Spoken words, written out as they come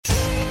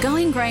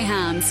Going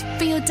Greyhounds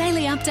for your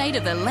daily update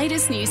of the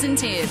latest news and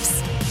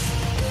tips.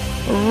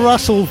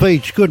 Russell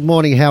Veitch, good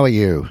morning. How are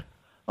you?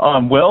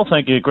 I'm well,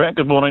 thank you, Grant.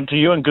 Good morning to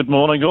you and good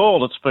morning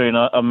all. It's been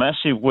a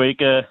massive week,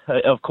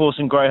 of course,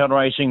 in greyhound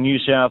racing New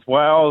South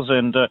Wales,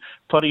 and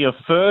plenty of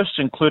firsts,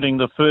 including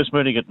the first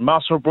meeting at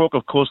Muswellbrook,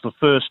 of course, the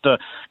first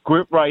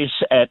group race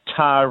at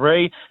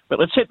Taree. But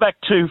let's head back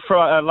to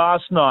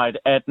last night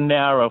at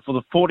Nowra for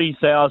the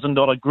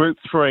 $40,000 Group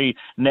 3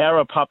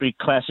 Nowra Puppy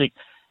Classic.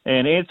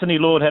 And Anthony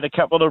Lord had a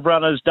couple of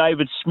runners.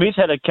 David Smith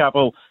had a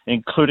couple,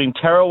 including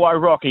Tarawai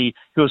Rocky,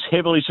 who was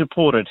heavily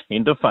supported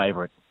into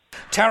favourite.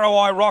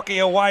 Tarawai Rocky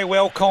away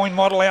well, coin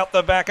model out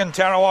the back, and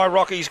Tarawai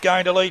Rocky's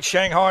going to lead.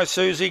 Shanghai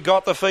Susie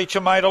got the feature,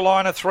 made a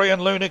line of 3,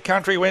 and Lunar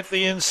Country went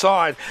the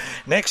inside.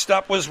 Next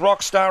up was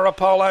Rockstar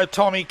Apollo,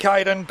 Tommy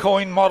Caden,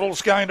 coin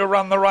model's going to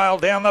run the rail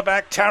down the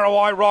back.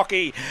 Tarawai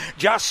Rocky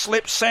just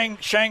slipped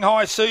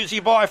Shanghai Susie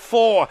by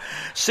 4.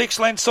 6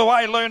 lengths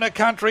away, Lunar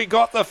Country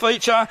got the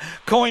feature.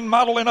 Coin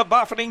model in a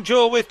buffeting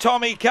duel with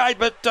Tommy Cade,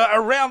 but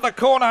around the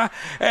corner,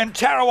 and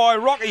Tarawai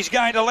Rocky's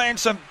going to land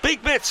some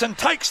big bets and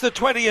takes the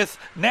 20th.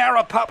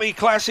 Nowra Puppy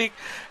Classic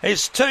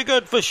is too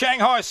good for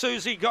Shanghai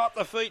Susie, got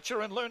the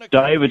feature, and Luna.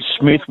 David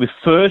Smith with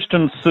first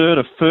and third,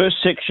 a first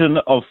section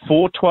of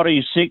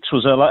 4:26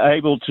 was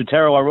able to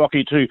Tarawai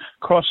Rocky to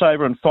cross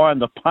over and find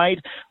the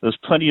paint. There's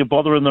plenty of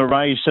bother in the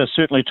race.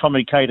 Certainly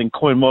Tommy Cade and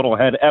Coin Model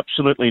had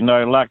absolutely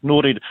no luck,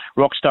 nor did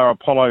Rockstar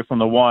Apollo from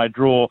the wide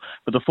draw.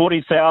 But the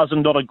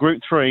 $40,000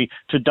 Group 3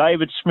 to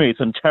David Smith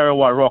and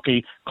Tarawai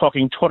Rocky,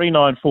 clocking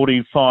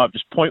 29.45,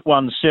 just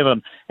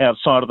 0.17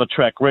 outside of the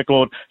track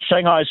record.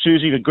 Shanghai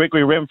Susie,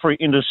 Gregory Remfrey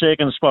into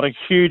second spot, a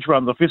huge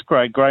run, the 5th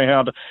grade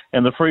greyhound,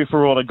 and the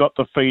free-for-all got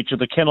the feature,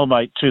 the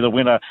kennelmate to the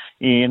winner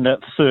in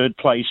third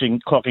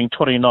placing, clocking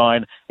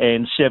 29.77.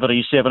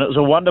 It was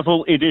a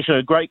wonderful edition,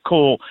 a great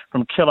call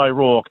from Kel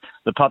O'Rourke,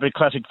 the Public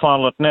Classic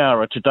final at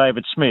Nowra, to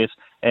David Smith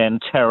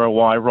and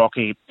Tarawai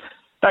Rocky.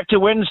 Back to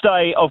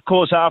Wednesday, of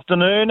course,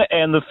 afternoon,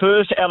 and the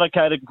first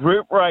allocated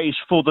group race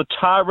for the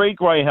Taree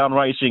Greyhound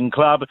Racing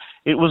Club.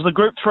 It was the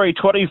Group 3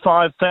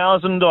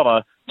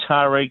 $25,000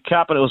 Taree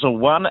Cup, and it was a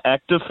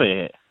one-act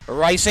affair.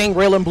 Racing,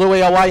 Real and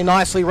Bluey away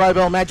nicely.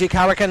 Robel Magic,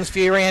 Hurricanes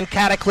Fury and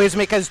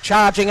Cataclysmic is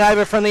charging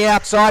over from the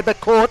outside, but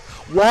caught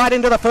wide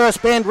into the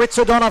first bend.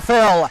 Ritzadonna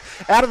fell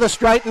out of the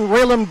straight, and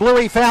Real and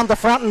Bluey found the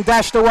front and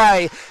dashed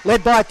away,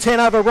 led by 10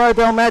 over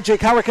Robel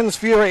Magic, Hurricanes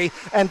Fury,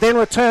 and then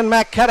returned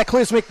Mac.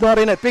 Cataclysmic not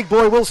in it. Big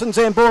Boy Wilson,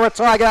 Zambora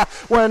Tiger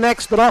were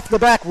next, but off the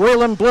back,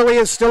 Real and Bluey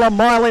is still a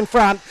mile in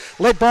front,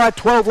 led by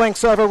 12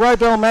 lengths over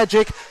Robel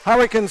Magic,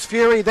 Hurricanes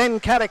Fury, then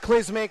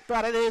Cataclysmic,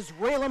 but it is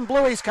Real and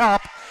Bluey's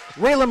Cup.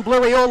 Real and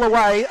Bluey all the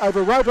way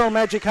over Robel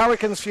Magic,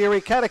 Hurricanes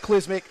Fury,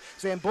 Cataclysmic,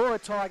 Zambora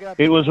Tiger.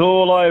 It was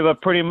all over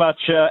pretty much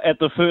at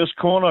the first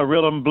corner.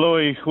 Real and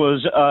Bluey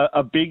was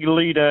a big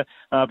leader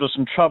after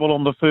some trouble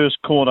on the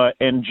first corner,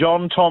 and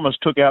John Thomas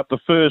took out the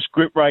first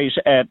group race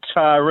at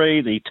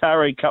Taree, the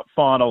Taree Cup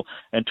final,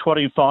 and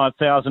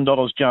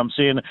 $25,000 jumps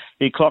in.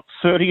 He clocked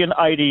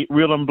 30.80,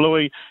 Real and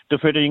Bluey,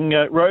 defeating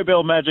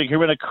Robel Magic, who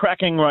ran a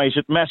cracking race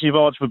at massive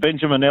odds for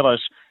Benjamin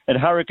Ellis. And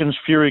Hurricanes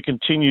Fury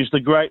continues the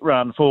great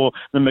run for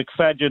the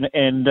McFadden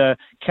and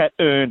Cat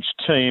Ernst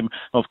team,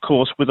 of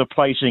course, with a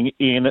placing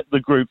in the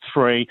Group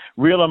 3.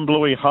 Real and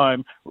Bluey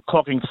home,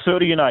 clocking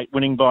 30.8,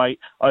 winning by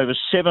over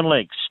 7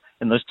 lengths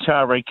in the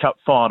Taree Cup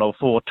final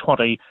for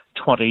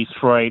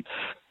 2023.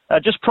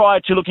 Just prior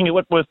to looking at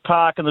Whitworth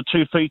Park and the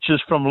two features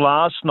from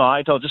last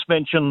night, I'll just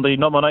mention the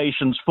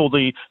nominations for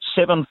the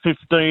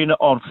 7:15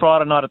 on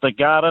Friday night at the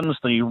Gardens.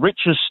 The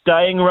richest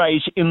staying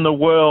race in the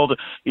world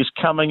is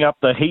coming up.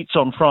 The heats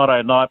on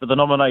Friday night, but the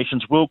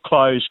nominations will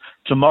close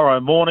tomorrow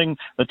morning.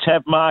 The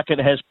Tab Market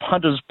has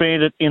Punters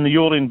Bandit in the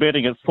all-in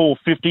betting at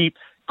 $4.50.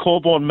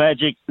 Corborn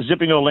Magic,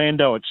 Zipping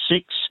Orlando at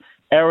 $6.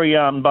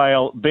 Ariane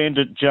Bale,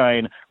 Bandit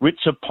Jane,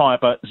 Ritzer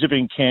Piper,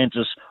 Zipping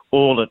Kansas,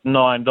 all at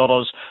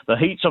 $9. The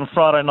heats on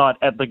Friday night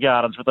at the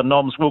Gardens, but the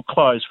noms will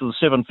close for the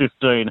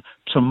 7:15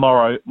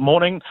 tomorrow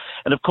morning.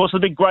 And of course, the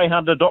big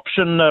Greyhound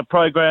adoption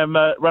program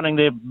running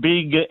their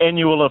big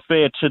annual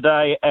affair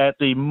today at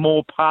the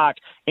Moore Park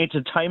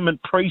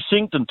Entertainment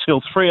Precinct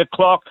until 3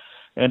 o'clock.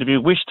 And if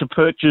you wish to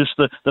purchase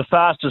the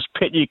fastest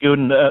pet you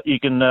can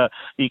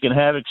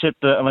have,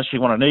 except unless you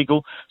want an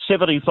eagle,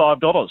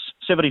 $75,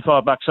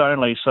 $75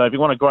 only. So if you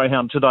want a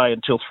greyhound today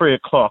until 3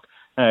 o'clock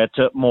at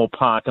Moore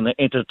Park and the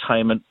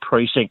Entertainment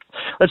Precinct.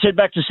 Let's head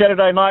back to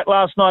Saturday night.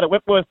 Last night at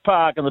Whitworth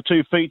Park, and the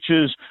two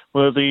features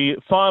were the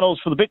finals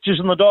for the Bitches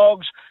and the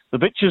Dogs. The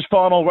Bitches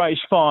final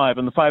race 5,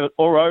 and the favourite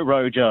Oro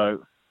Rojo.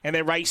 And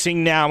they're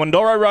racing now, and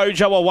Oro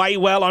Rojo away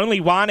well,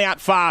 only one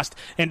out fast,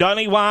 and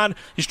only one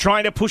is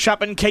trying to push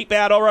up and keep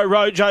out Oro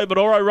Rojo, but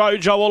Oro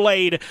Rojo will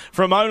lead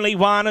from only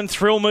one, and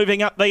Thrill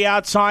moving up the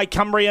outside.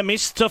 Cumbria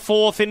missed to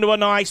fourth into a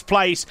nice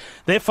place.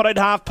 They're footed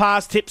half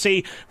past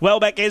Tipsy. Well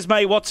back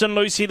Esme, Watson,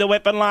 Lucy, the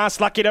weapon last,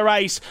 lucky to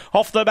race.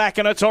 Off the back,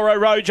 and it's Oro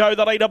Rojo,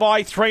 the leader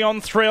by 3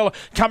 on Thrill.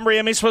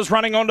 Cumbria Miss was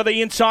running onto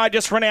the inside,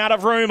 just ran out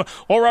of room.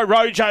 Oro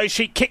Rojo,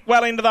 she kicked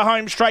well into the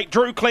home straight,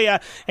 drew clear,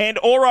 and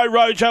Oro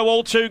Rojo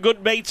all too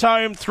good beat Leads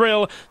home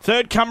Thrill.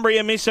 Third,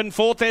 Cumbria Miss, and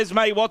fourth,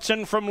 Esme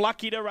Watson from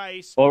Lucky to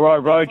Race. All right,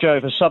 Rojo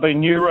for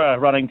Southern Eura,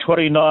 running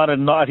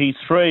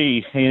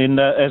 29.93 in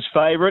as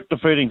favourite,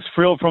 defeating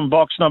Thrill from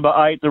box number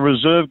 8. The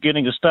reserve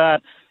getting a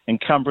start, and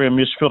Cumbria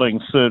Miss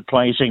filling third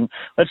placing.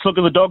 Let's look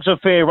at the Dogs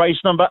Affair, race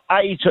number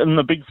 8 in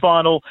the big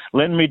final.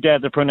 Lend Me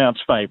Dad, the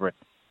pronounced favourite.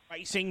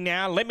 Racing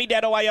now. Let Me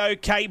Dad away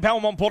okay.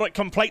 Belmont bought it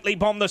completely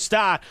bombed the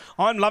start.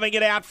 I'm loving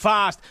it out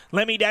fast.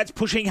 Let Me Dad's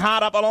pushing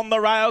hard up along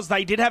the rails.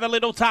 They did have a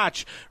little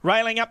touch.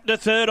 Railing up to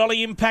third.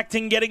 Ollie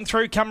Impacting getting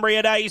through.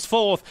 Cumbria Days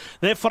fourth.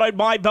 They're followed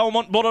by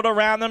Belmont. Bought it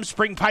around them.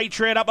 Spring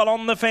Patriot up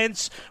along the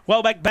fence.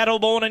 Well back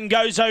Battleborn and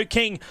Gozo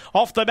King.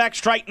 Off the back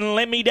straight and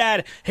Let Me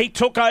Dad. He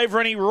took over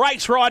and he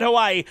raced right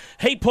away.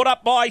 He put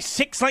up by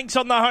 6 lengths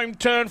on the home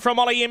turn from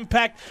Ollie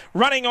Impact.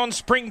 Running on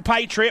Spring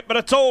Patriot, but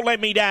it's all Let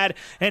Me Dad.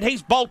 And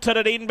he's bolted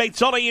it in. Beats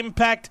Ollie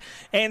Impact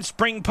and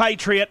Spring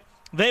Patriot.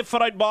 They're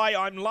followed by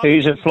I'm Loving.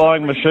 He's a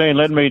flying machine.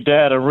 Let Me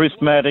Dad.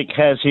 Arithmetic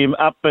has him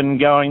up and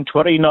going.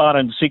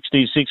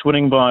 29.66,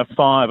 winning by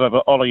 5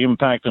 over Ollie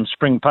Impact and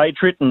Spring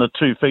Patriot, and the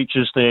two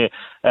features there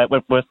at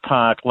Wentworth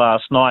Park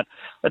last night.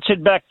 Let's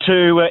head back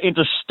to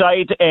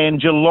Interstate and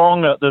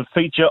Geelong. The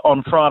feature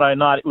on Friday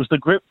night. It was the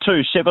Group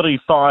 2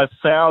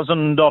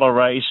 $75,000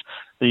 race.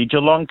 The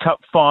Geelong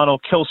Cup final,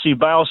 Kelsey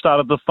Bale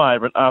started the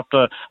favourite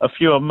after a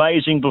few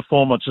amazing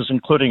performances,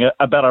 including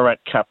a Ballarat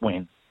Cup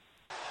win.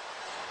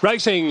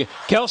 Racing,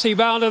 Kelsey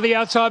Bale to the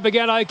outside,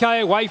 began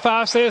okay, way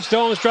fast there.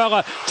 Storm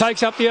Stroller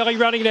takes up the early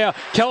running now.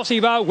 Kelsey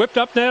Bale whipped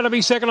up now to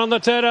be second on the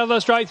turn out of the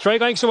straight. 3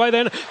 lengths away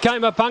then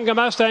came a Punga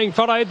Mustang,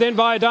 followed then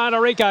by Dana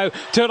Rico.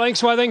 2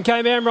 lengths away then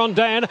came Amron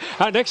Dan.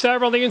 Next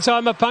over on the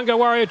inside, Mapunga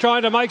Warrior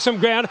trying to make some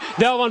ground.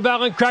 Delvin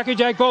Bell and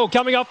Crackerjack Ball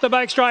coming off the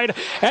back straight.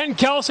 And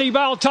Kelsey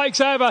Bale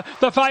takes over.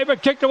 The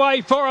favourite kicked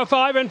away 4 or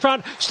 5 in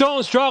front.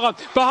 Storm Stroller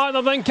behind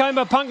them then came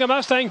a Punga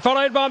Mustang,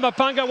 followed by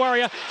Mapunga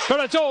Warrior.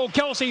 But it's all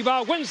Kelsey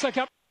Bale wins the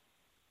cup.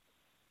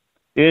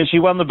 Yeah, she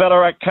won the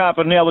Ballarat Cup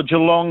and now the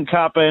Geelong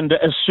Cup, and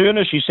as soon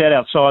as she sat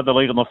outside the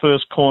lead on the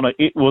first corner,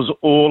 it was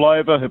all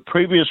over. Her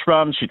previous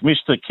run, she'd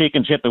missed the kick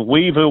and she had to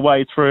weave her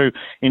way through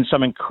in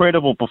some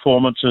incredible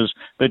performances,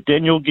 but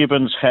Daniel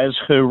Gibbons has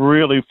her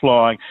really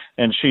flying,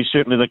 and she's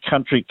certainly the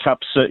Country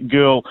Cup's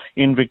girl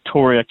in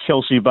Victoria.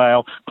 Kelsey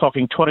Bale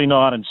clocking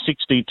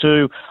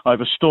 29.62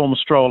 over Storm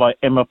Stroller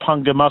and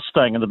Mapunga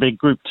Mustang in the big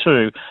Group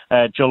 2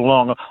 at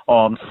Geelong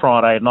on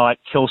Friday night.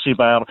 Kelsey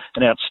Bale,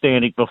 an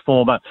outstanding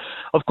performer.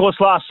 Of course,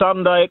 last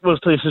Sunday it was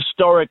the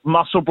historic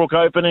Muswellbrook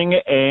opening,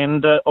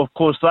 and of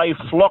course they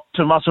flocked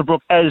to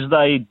Muswellbrook, as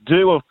they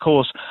do, of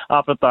course,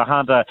 up at the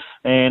Hunter,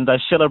 and they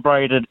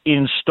celebrated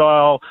in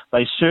style.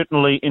 They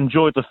certainly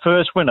enjoyed the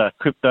first winner,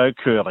 Crypto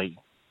Curly.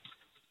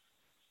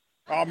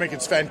 Oh, Mick,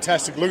 it's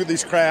fantastic. Look at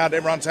this crowd.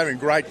 Everyone's having a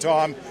great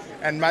time.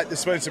 And, mate,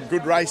 there's been some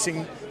good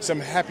racing, some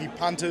happy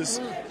punters,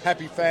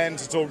 happy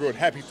fans. It's all good.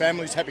 Happy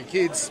families, happy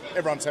kids.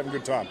 Everyone's having a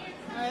good time.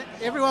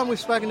 Everyone we've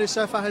spoken to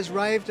so far has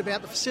raved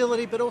about the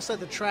facility, but also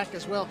the track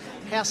as well,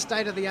 how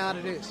state-of-the-art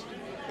it is.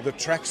 The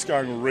track's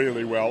going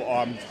really well.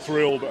 I'm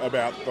thrilled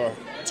about the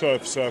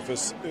turf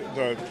surface.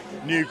 The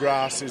new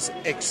grass is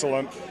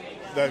excellent.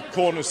 The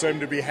corners seem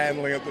to be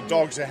handling it. The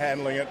dogs are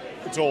handling it.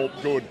 It's all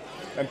good.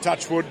 And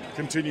Touchwood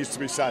continues to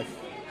be safe.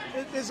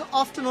 There's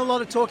often a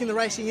lot of talk in the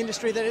racing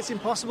industry that it's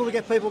impossible to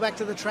get people back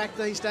to the track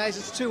these days.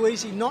 It's too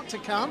easy not to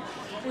come.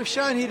 We've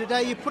shown here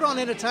today, you put on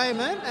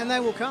entertainment and they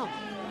will come.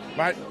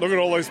 Mate, look at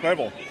all these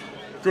people.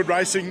 Good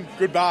racing,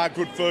 good bar,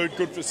 good food,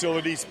 good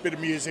facilities, bit of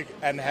music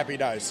and happy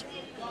days.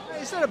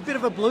 Is that a bit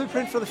of a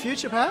blueprint for the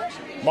future, perhaps?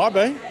 Might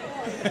be.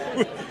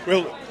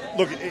 Well,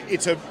 look,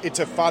 it's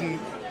a fun,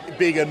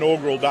 big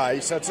inaugural day,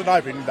 so it's an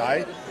opening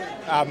day.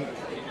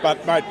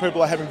 But, mate,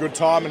 people are having a good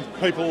time, and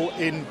people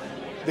in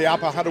the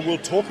Upper Hunter will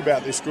talk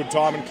about this good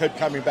time and keep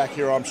coming back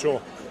here, I'm sure.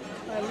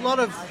 A lot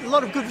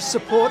of good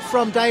support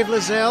from Dave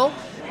Lozelle.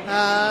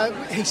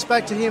 He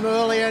spoke to him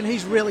earlier, and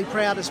he's really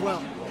proud as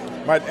well.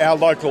 Mate, our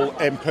local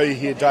MP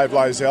here, Dave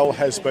Lozelle,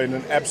 has been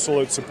an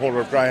absolute supporter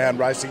of greyhound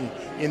racing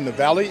in the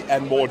Valley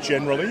and more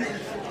generally,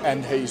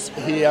 and he's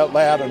here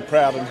loud and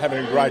proud and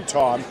having a great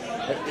time.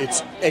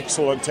 It's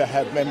excellent to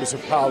have members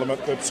of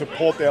Parliament that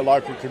support their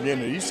local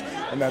communities,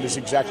 and that is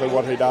exactly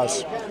what he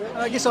does.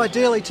 I guess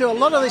ideally too, a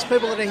lot of these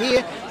people that are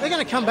here, they're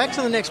going to come back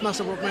to the next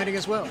Muswellbrook meeting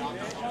as well.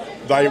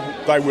 They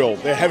will.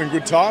 They're having a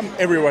good time.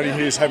 Everybody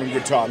here is having a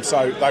good time,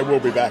 so they will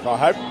be back, I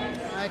hope.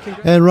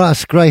 And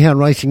Russ, Greyhound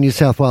Racing New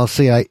South Wales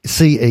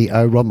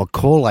CEO Rob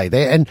McCauley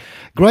there, and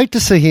great to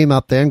see him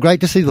up there, and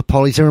great to see the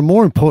Pollies there, and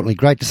more importantly,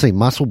 great to see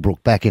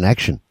Muswellbrook back in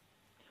action.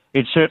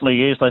 It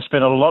certainly is. They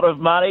spent a lot of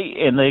money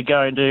and they're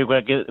going to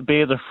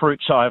bear the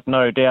fruits, I have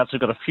no doubts.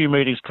 They've got a few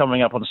meetings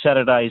coming up on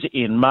Saturdays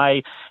in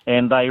May,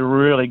 and they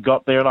really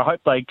got there, and I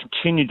hope they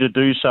continue to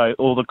do so,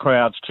 all the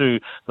crowds to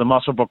the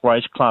Muswellbrook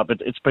Race Club.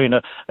 It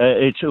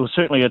was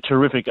certainly a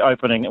terrific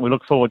opening, and we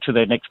look forward to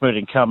their next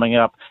meeting coming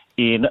up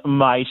in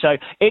May. So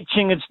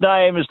etching its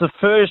name as the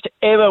first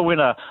ever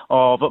winner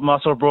of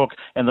Muswellbrook,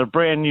 and the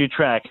brand new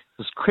track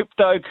is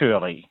Crypto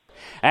Curly.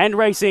 And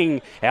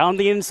racing on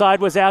the inside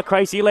was Our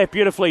Crazy, left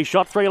beautifully,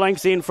 shot 3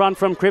 lengths in front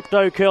from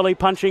Crypto Curly,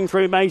 punching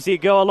through Maisie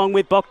Go along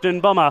with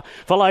Bockton Bomber,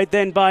 followed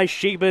then by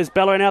Sheba's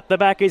Bella, and out the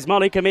back is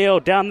Molly Camille.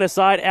 Down the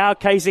side, Our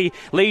Casey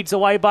leads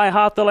away by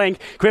half the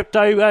length.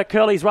 Crypto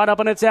Curly's right up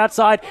on its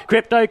outside.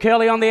 Crypto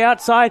Curly on the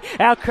outside.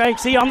 Our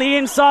Crazy on the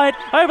inside.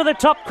 Over the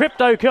top,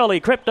 Crypto Curly.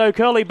 Crypto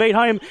Curly beat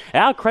home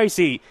Our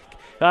Crazy.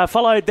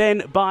 Followed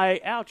then by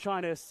Our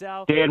China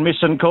South. Dan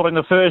Misson calling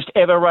the first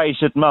ever race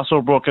at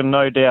Muswellbrook, and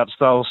no doubts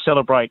they'll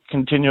celebrate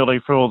continually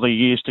for all the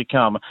years to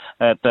come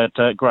at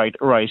that great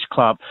race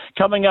club.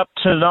 Coming up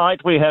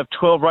tonight, we have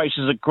 12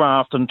 races at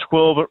Grafton,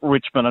 12 at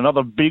Richmond.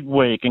 Another big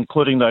week,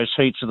 including those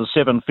heats of the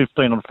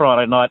 7:15 on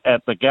Friday night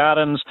at the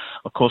Gardens.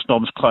 Of course,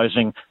 Norm's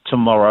closing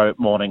tomorrow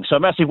morning. So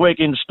massive week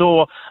in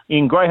store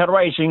in greyhound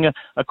racing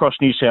across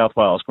New South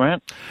Wales.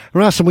 Grant?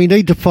 Russ, and we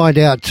need to find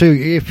out too,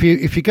 if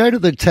you go to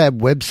the TAB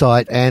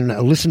website and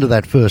listen to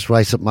that first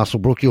race at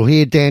Muswellbrook, you'll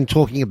hear Dan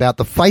talking about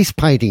the face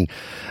painting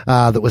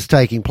that was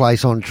taking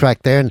place on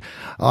track there. And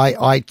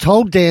I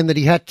told Dan that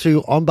he had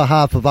to, on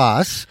behalf of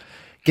us,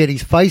 get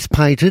his face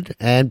painted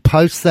and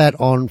post that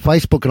on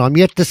Facebook, and I'm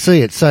yet to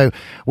see it. So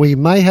we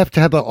may have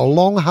to have a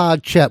long,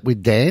 hard chat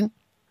with Dan.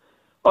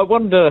 I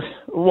wonder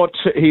what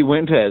he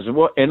went as.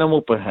 What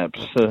animal,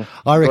 perhaps?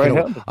 I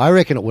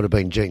reckon it would have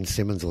been Gene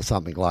Simmons or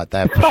something like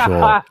that for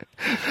sure.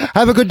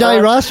 Have a good day,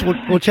 Russ.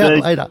 We'll chat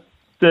later.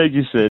 Thank you, sir.